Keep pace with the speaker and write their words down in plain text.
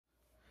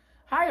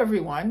Hi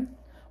everyone,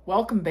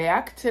 welcome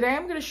back. Today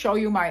I'm going to show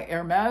you my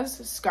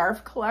Hermes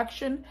scarf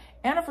collection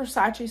and a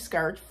Versace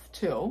scarf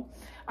too.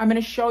 I'm going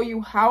to show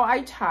you how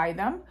I tie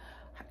them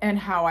and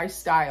how I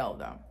style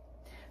them.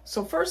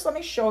 So first let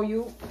me show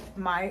you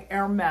my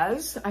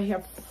Hermes. I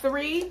have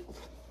 3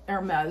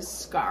 Hermes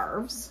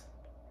scarves,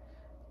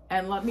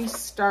 and let me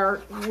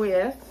start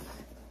with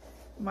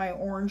my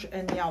orange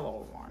and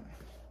yellow one.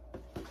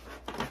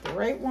 The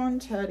right one,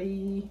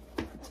 Teddy.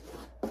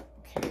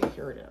 Okay,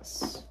 here it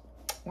is.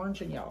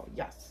 Orange and yellow,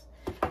 yes.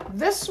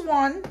 This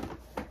one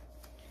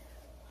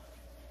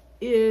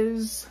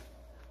is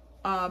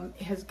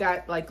has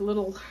got like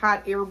little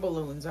hot air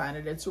balloons on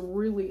it. It's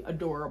really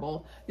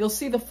adorable. You'll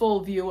see the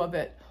full view of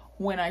it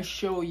when I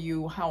show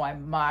you how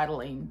I'm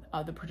modeling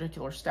the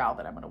particular style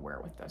that I'm going to wear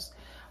with this.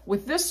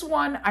 With this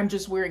one, I'm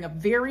just wearing a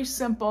very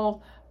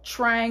simple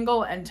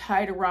triangle and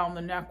tied around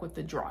the neck with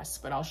the dress,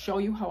 but I'll show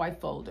you how I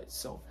fold it.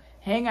 So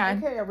hang on.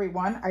 Okay,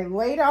 everyone, I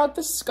laid out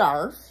the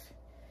scarf,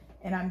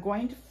 and I'm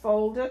going to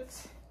fold it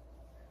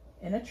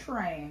in a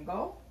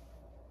triangle.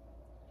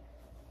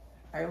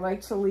 I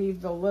like to leave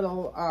the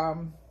little,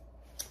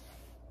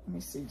 let me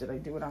see, did I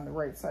do it on the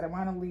right side? I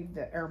want to leave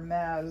the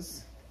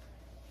Hermes,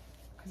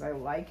 because I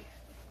like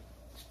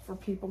for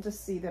people to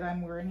see that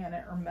I'm wearing an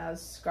Hermes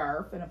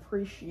scarf and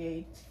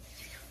appreciate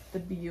the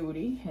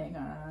beauty. Hang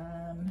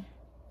on.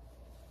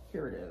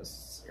 Here it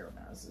is.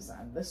 Hermes is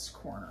on this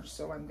corner.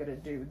 So I'm going to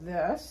do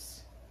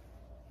this,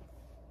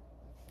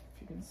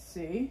 if you can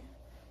see.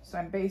 So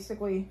I'm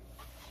basically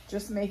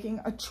just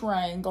making a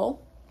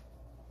triangle.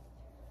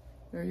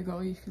 There you go.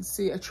 You can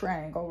see a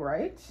triangle,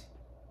 right?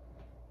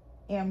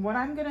 And what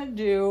I'm going to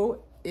do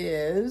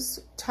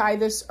is tie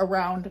this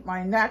around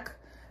my neck,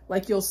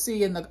 like you'll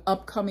see in the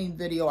upcoming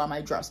video on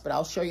my dress, but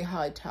I'll show you how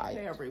I tie it.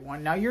 Okay,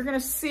 everyone. Now you're going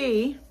to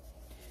see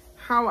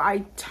how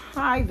I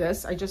tie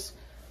this. I just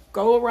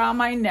go around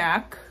my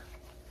neck,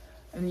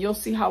 and you'll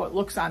see how it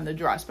looks on the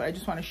dress, but I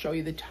just want to show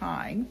you the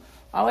tying.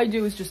 All I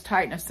do is just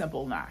tie it in a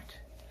simple knot.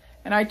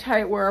 And I tie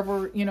it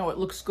wherever, you know, it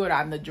looks good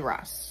on the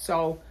dress.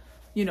 So,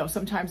 you know,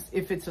 sometimes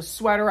if it's a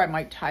sweater, I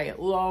might tie it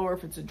lower.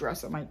 If it's a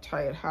dress, I might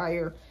tie it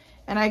higher.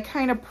 And I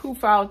kind of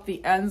poof out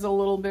the ends a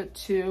little bit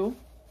too,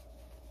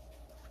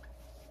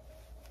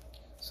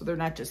 so they're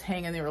not just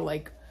hanging there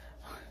like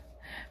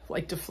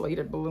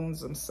deflated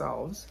balloons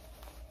themselves.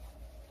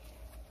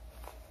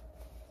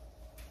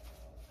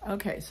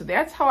 Okay, so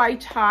that's how I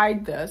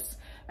tied this.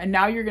 And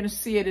now you're going to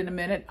see it in a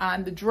minute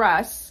on the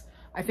dress.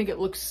 I think it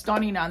looks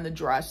stunning on the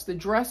dress. The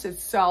dress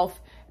itself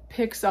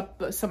picks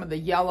up some of the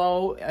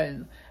yellow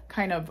and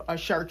kind of a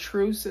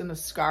chartreuse in the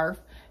scarf,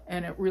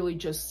 and it really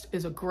just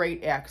is a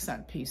great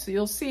accent piece. So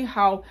you'll see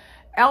how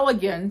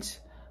elegant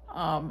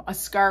a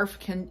scarf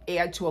can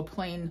add to a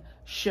plain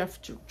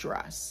shift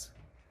dress.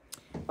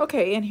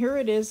 Okay, and here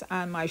it is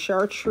on my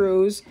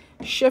chartreuse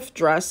shift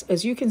dress.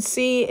 As you can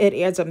see, it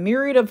adds a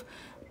myriad of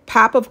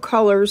pop of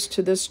colors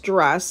to this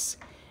dress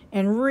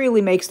and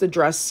really makes the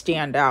dress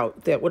stand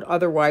out that would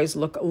otherwise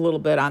look a little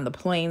bit on the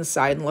plain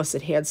side unless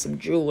it had some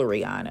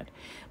jewelry on it.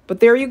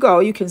 But there you go.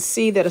 You can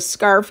see that a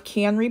scarf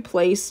can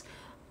replace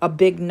a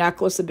big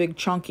necklace, a big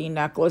chunky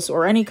necklace,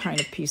 or any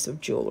kind of piece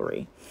of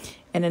jewelry.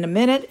 And in a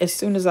minute, as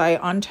soon as I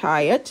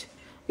untie it,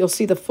 you'll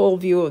see the full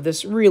view of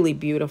this really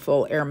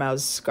beautiful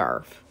Hermes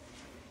scarf.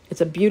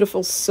 It's a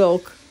beautiful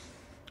silk,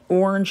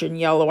 orange and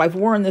yellow. I've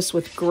worn this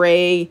with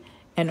gray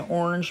and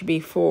orange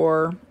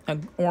before,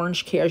 an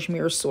orange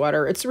cashmere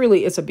sweater. It's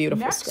a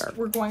beautiful scarf.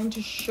 We're going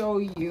to show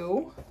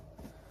you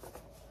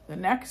the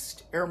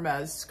next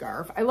Hermes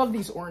scarf. I love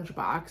these orange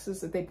boxes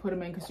that they put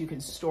them in because you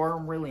can store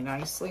them really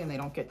nicely and they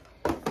don't get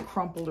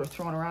crumpled or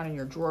thrown around in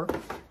your drawer.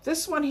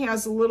 This one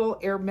has little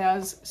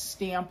Hermes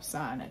stamps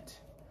on it.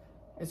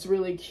 It's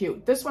really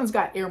cute. This one's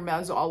got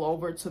Hermes all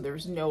over it, so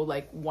there's no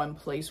like one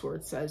place where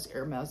it says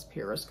Hermes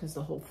Paris, because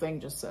the whole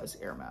thing just says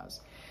Hermes.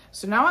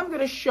 So now I'm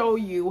going to show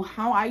you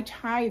how I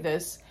tie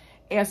this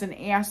as an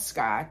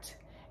ascot,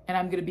 and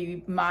I'm going to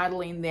be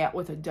modeling that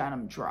with a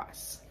denim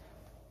dress.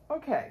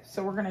 Okay,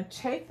 so we're going to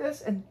take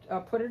this and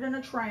put it in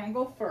a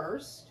triangle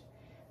first.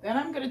 Then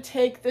I'm going to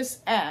take this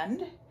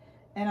end,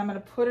 and I'm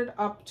going to put it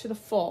up to the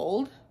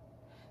fold.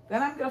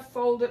 Then I'm going to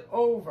fold it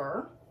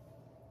over.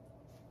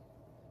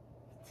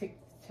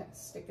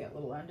 Stick that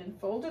little end and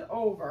fold it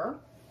over.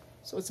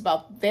 So it's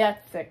about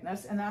that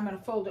thickness, and then I'm going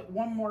to fold it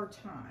one more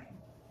time.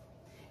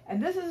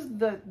 And this is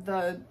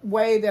the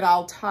way that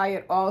I'll tie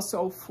it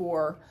also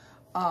for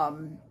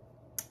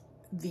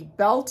the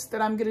belt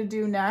that I'm going to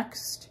do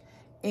next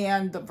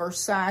and the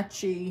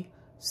Versace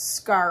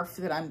scarf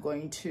that I'm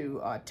going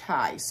to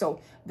tie. So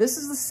this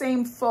is the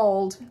same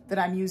fold that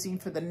I'm using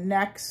for the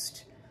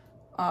next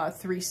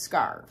 3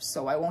 scarves.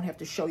 So I won't have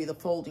to show you the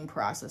folding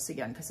process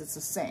again because it's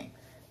the same.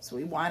 So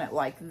we want it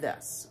like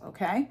this,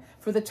 okay?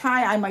 For the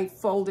tie, I might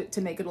fold it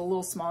to make it a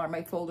little smaller. I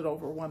might fold it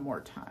over one more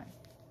time.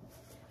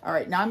 All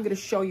right, now I'm going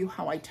to show you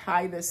how I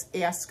tie this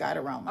ascot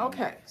around my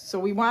neck. So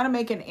we want to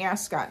make an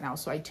ascot now.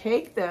 So I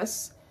take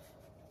this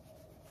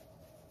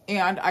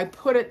and I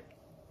put it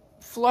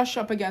flush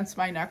up against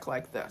my neck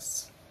like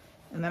this.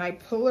 And then I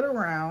pull it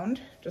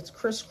around, just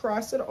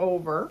crisscross it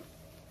over.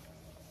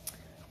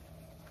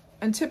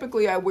 And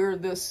typically I wear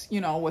this,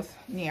 you know,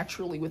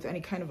 naturally with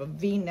any kind of a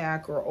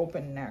V-neck or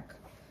open neck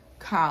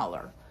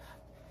collar.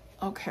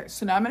 Okay,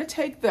 so now I'm going to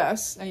take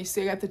this, and you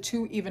see I got the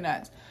two even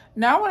ends.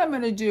 Now what I'm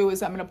going to do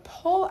is I'm going to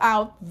pull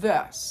out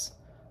this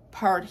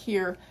part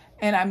here,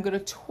 and I'm going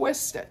to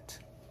twist it.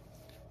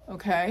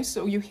 Okay,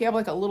 so you have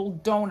like a little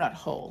donut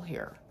hole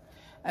here.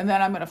 And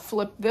then I'm going to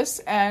flip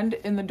this end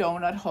in the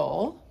donut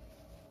hole.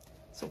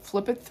 So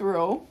flip it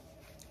through.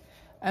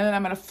 And then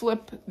I'm going to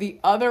flip the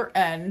other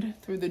end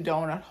through the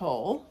donut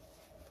hole.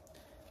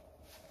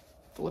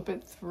 Flip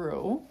it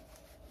through.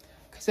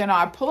 Because then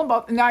I pull them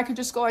both, and now I can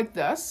just go like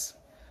this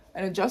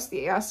and adjust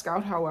the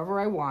ascot however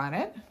I want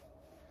it.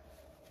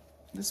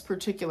 This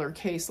particular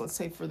case, let's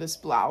say for this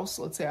blouse,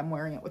 let's say I'm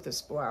wearing it with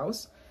this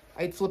blouse,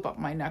 I'd flip up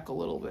my neck a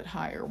little bit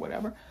higher,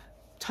 whatever.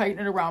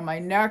 Tighten it around my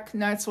neck,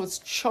 not so it's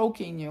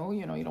choking you.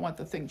 You know, you don't want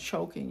the thing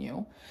choking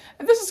you.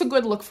 And this is a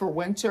good look for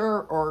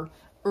winter or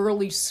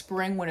early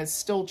spring when it's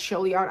still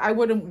chilly out. I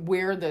wouldn't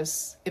wear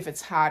this if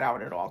it's hot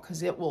out at all,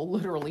 because it will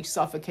literally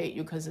suffocate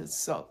you because it's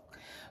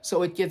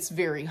so it gets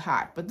very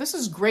hot. But this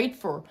is great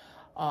for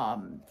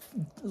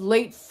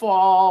late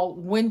fall,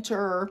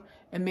 winter,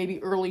 and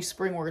maybe early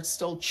spring where it's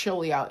still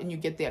chilly out and you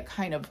get that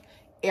kind of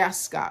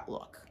ascot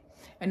look.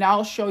 And now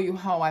I'll show you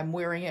how I'm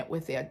wearing it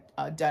with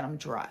that denim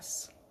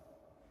dress.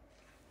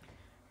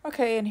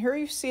 Okay, and here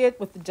you see it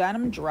with the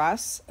denim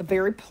dress, a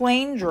very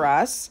plain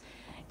dress.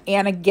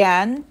 And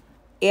again,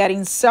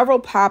 adding several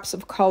pops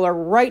of color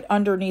right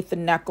underneath the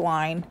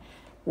neckline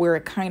where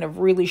it kind of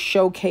really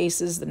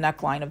showcases the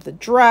neckline of the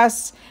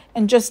dress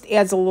and just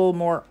adds a little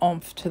more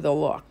oomph to the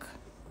look.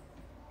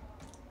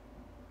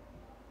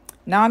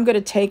 Now I'm going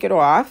to take it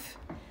off,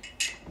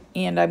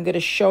 and I'm going to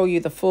show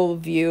you the full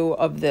view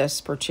of this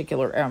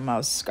particular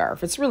Hermes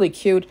scarf. It's really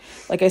cute.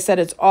 Like I said,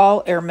 it's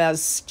all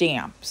Hermes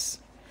stamps.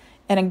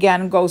 And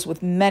again, goes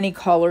with many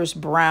colors,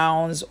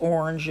 browns,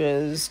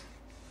 oranges,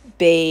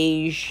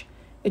 beige.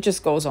 It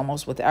just goes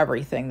almost with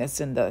everything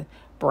that's in the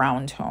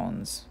brown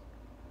tones.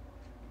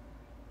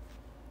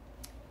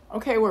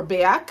 Okay, we're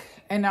back,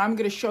 and now I'm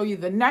going to show you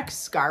the next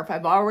scarf.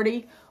 I've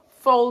already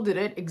folded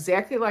it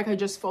exactly like I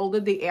just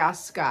folded the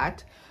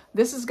ascot.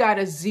 This has got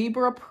a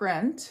zebra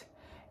print,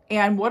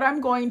 and what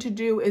I'm going to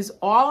do is,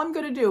 all I'm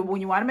going to do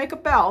when you want to make a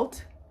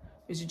belt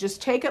is you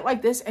just take it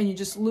like this and you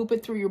just loop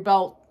it through your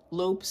belt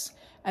loops,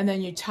 and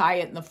then you tie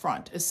it in the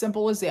front. As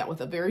simple as that,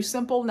 with a very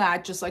simple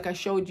knot, just like I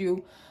showed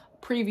you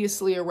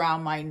previously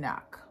around my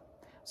neck.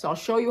 So I'll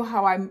show you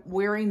how I'm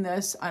wearing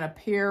this on a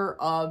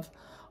pair of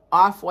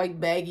off-white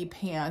baggy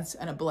pants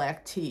and a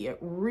black tee. It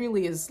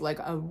really is like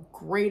a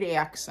great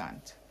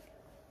accent.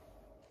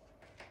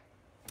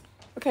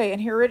 Okay,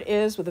 and here it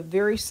is with a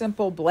very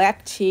simple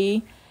black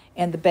tee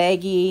and the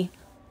baggy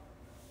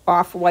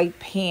off-white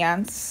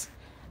pants.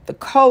 The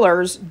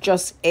colors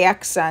just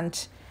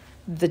accent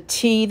the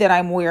tee that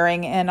I'm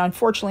wearing, and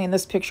unfortunately in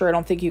this picture I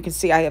don't think you can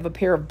see, I have a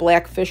pair of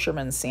black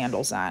fisherman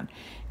sandals on,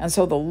 and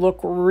so the look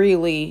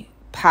really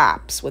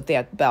pops with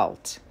that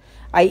belt.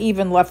 I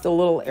even left a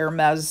little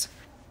Hermes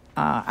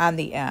on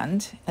the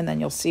end, and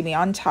then you'll see me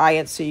untie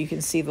it so you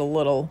can see the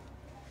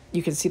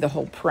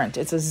whole print.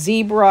 It's a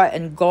zebra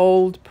and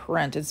gold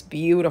print. It's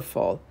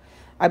beautiful.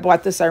 I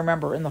bought this, I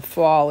remember, in the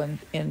fall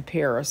in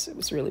Paris. It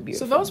was really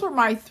beautiful. So those were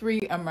my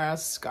 3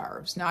 Hermes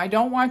scarves. Now, I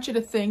don't want you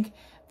to think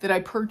that I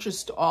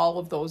purchased all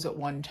of those at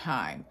one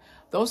time.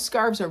 Those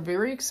scarves are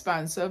very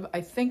expensive.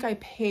 I think I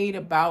paid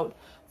about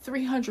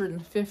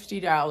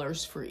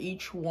 $350 for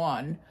each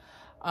one.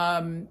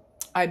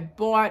 I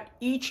bought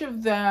each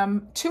of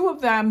them, 2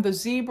 of them, the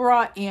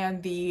zebra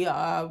and the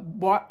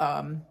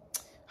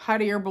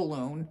hot air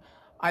balloon.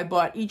 I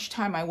bought each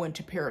time I went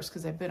to Paris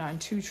because I've been on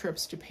 2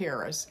 trips to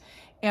Paris.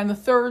 And the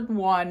third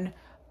one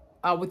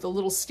with the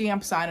little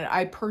stamps on it,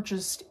 I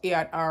purchased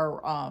at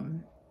our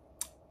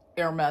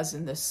Hermes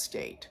in this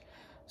state.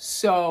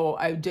 So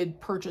I did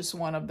purchase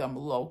one of them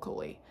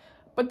locally.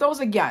 But those,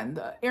 again,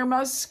 the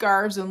Hermes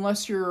scarves,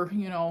 unless you're,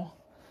 you know,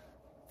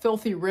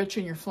 filthy rich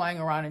and you're flying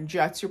around in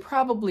jets, you're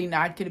probably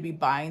not going to be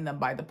buying them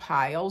by the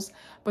piles.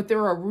 But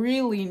they're a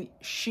really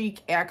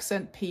chic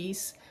accent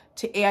piece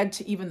to add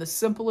to even the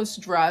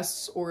simplest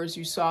dress, or as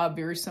you saw, a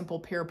very simple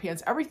pair of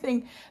pants.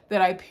 Everything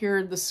that I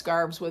paired the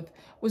scarves with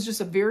was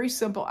just a very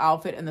simple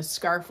outfit, and the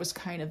scarf was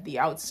kind of the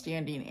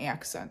outstanding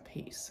accent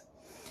piece.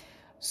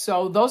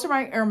 So those are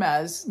my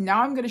Hermes.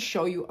 Now I'm going to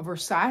show you a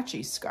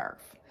Versace scarf.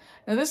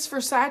 Now this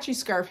Versace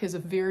scarf has a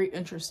very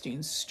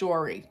interesting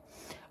story.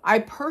 I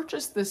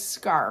purchased this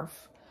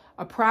scarf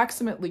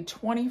approximately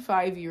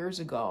 25 years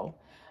ago,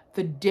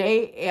 the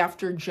day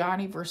after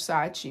Gianni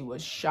Versace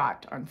was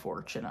shot,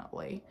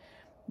 unfortunately.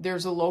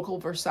 There's a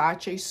local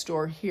Versace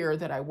store here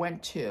that I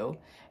went to,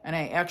 and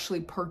I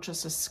actually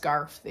purchased a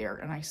scarf there,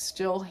 and I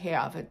still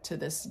have it to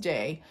this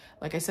day.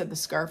 Like I said, the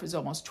scarf is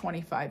almost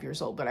 25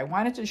 years old, but I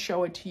wanted to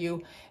show it to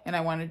you, and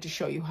I wanted to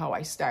show you how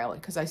I style it,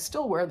 because I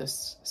still wear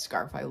this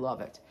scarf. I love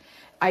it.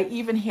 I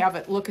even have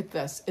it, look at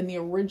this, in the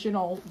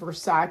original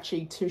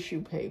Versace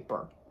tissue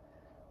paper.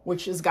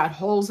 which has got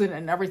holes in it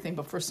and everything,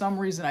 but for some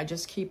reason I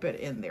just keep it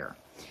in there.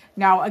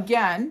 Now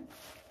again,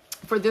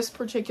 for this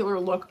particular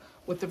look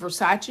with the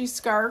Versace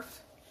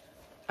scarf,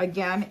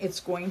 again, it's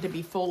going to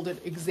be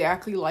folded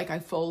exactly like I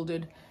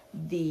folded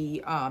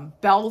the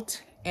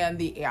belt and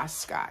the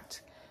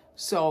ascot.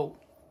 So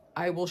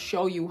I will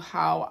show you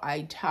how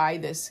I tie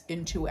this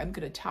into, I'm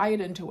going to tie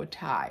it into a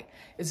tie.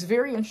 It's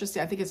very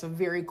interesting. I think it's a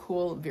very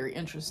cool, very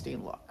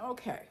interesting look.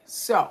 Okay,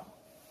 so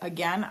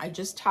again, I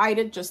just tied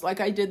it just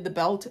like I did the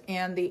belt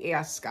and the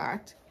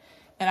ascot.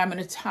 And I'm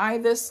going to tie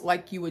this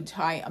like you would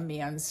tie a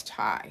man's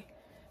tie.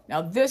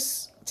 Now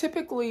this,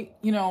 typically,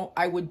 you know,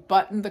 I would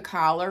button the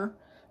collar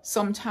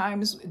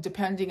sometimes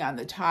depending on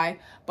the tie.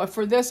 But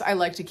for this, I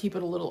like to keep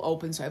it a little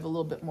open so I have a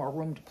little bit more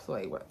room to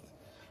play with.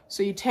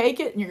 So you take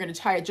it and you're going to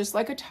tie it just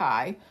like a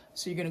tie.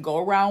 So you're going to go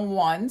around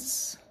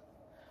once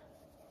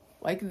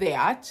like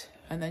that.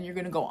 And then you're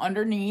going to go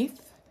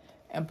underneath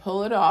and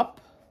pull it up.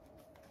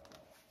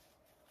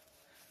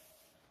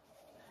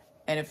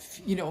 And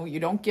if, you know, you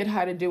don't get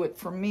how to do it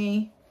from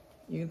me,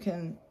 you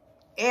can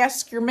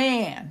ask your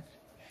man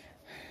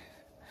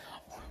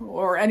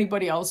or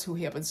anybody else who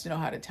happens to know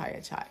how to tie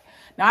a tie.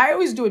 Now, I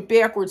always do it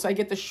backwards, so I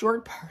get the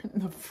short part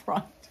in the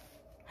front.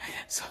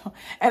 So,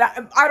 and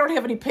I don't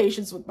have any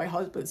patience with my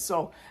husband,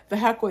 so the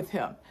heck with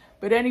him.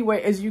 But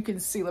anyway, as you can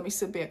see, let me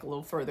sit back a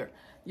little further.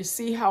 You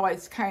see how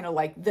it's kind of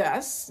like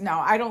this.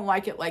 Now, I don't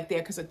like it like that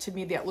because to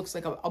me, that looks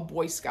like a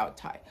Boy Scout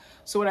tie.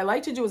 So what I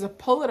like to do is I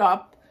pull it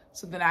up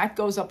so the knot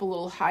goes up a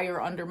little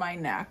higher under my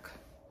neck.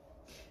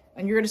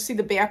 And you're going to see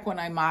the back when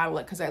I model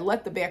it because I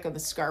let the back of the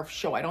scarf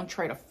show. I don't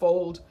try to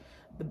fold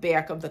the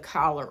back of the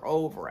collar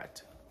over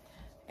it.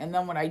 And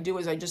then what I do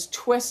is I just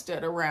twist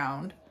it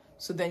around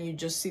so then you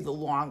just see the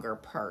longer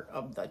part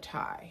of the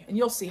tie. And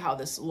you'll see how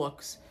this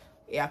looks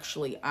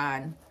actually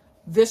on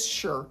this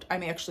shirt.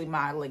 I'm actually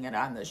modeling it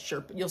on this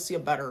shirt, but you'll see a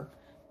better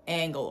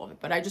angle of it.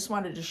 But I just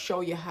wanted to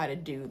show you how to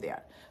do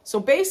that. So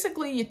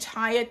basically you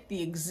tie it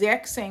the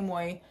exact same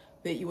way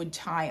that you would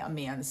tie a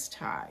man's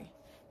tie.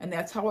 And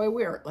that's how I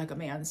wear it, like a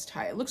man's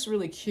tie. It looks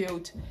really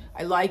cute.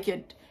 I like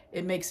it.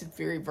 It makes it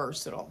very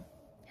versatile.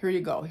 Here you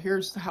go.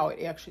 Here's how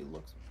it actually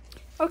looks.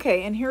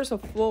 Okay, and here's a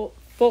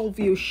full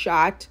view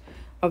shot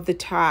of the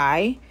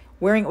tie,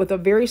 wearing it with a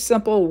very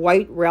simple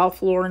white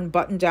Ralph Lauren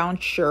button-down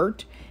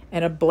shirt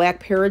and a black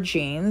pair of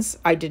jeans.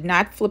 I did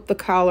not flip the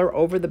collar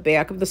over the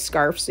back of the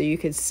scarf so you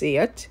could see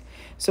it.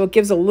 So it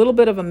gives a little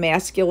bit of a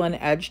masculine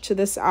edge to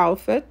this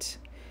outfit.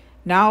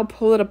 Now I'll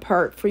pull it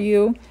apart for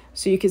you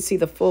so you can see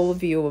the full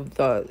view of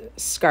the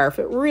scarf.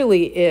 It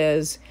really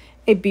is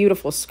a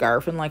beautiful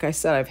scarf, and like I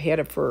said, I've had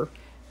it for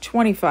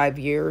 25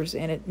 years,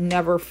 and it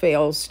never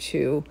fails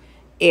to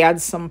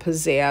add some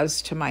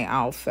pizzazz to my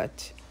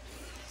outfit.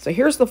 So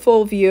here's the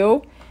full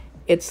view.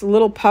 It's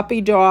little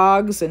puppy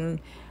dogs and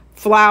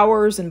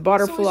flowers and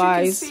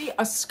butterflies. So as you can see,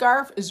 a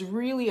scarf is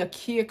really a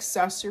key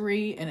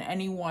accessory in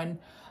anyone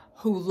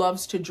who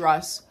loves to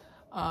dress,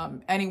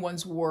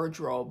 anyone's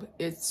wardrobe.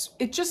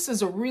 It just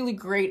is a really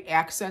great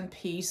accent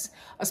piece,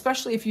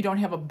 especially if you don't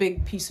have a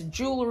big piece of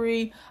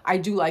jewelry. I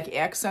do like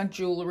accent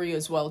jewelry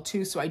as well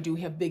too, so I do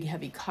have big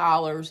heavy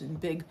collars and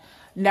big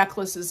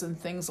necklaces and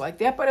things like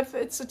that. But if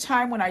it's a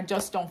time when I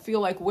just don't feel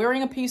like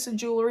wearing a piece of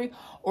jewelry,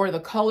 or the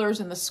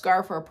colors in the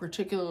scarf are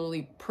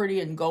particularly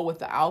pretty and go with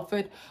the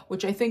outfit,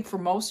 which I think for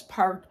most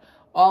part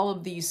all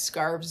of these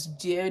scarves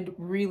did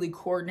really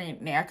coordinate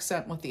and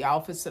accent with the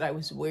outfits that I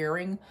was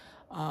wearing.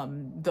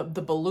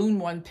 The balloon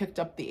one picked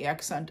up the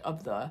accent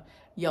of the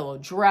yellow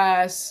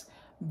dress.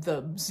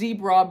 The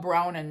zebra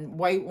brown and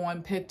white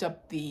one picked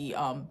up the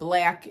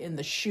black in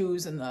the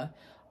shoes and the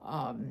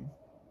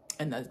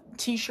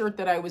t-shirt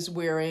that I was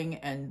wearing,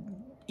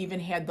 and even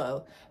had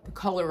the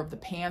color of the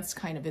pants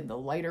kind of in the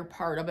lighter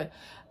part of it.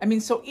 I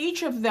mean, so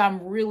each of them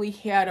really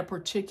had a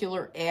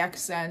particular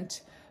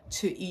accent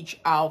to each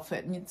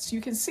outfit. And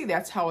you can see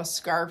that's how a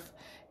scarf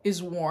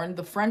is worn.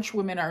 The French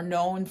women are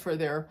known for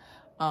their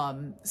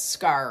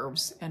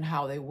scarves and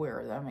how they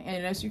wear them.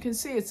 And as you can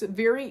see, it's a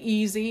very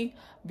easy,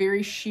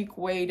 very chic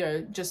way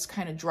to just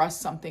kind of dress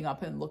something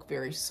up and look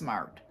very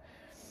smart.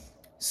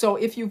 So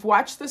if you've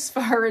watched this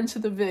far into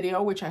the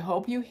video, which I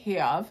hope you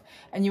have,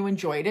 and you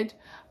enjoyed it,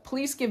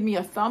 please give me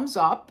a thumbs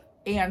up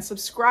and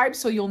subscribe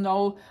so you'll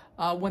know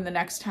when the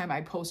next time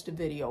I post a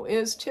video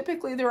is.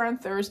 Typically they're on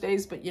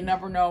Thursdays, but you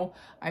never know.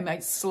 I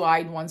might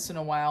slide once in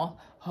a while.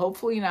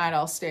 Hopefully not,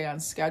 I'll stay on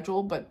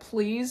schedule, but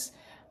please,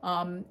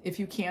 if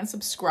you can,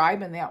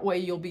 subscribe, and that way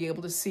you'll be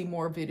able to see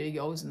more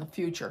videos in the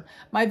future.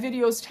 My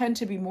videos tend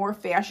to be more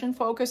fashion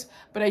focused,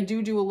 but I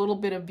do a little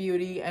bit of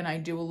beauty, and I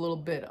do a little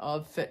bit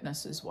of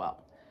fitness as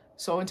well.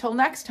 So until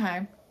next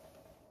time.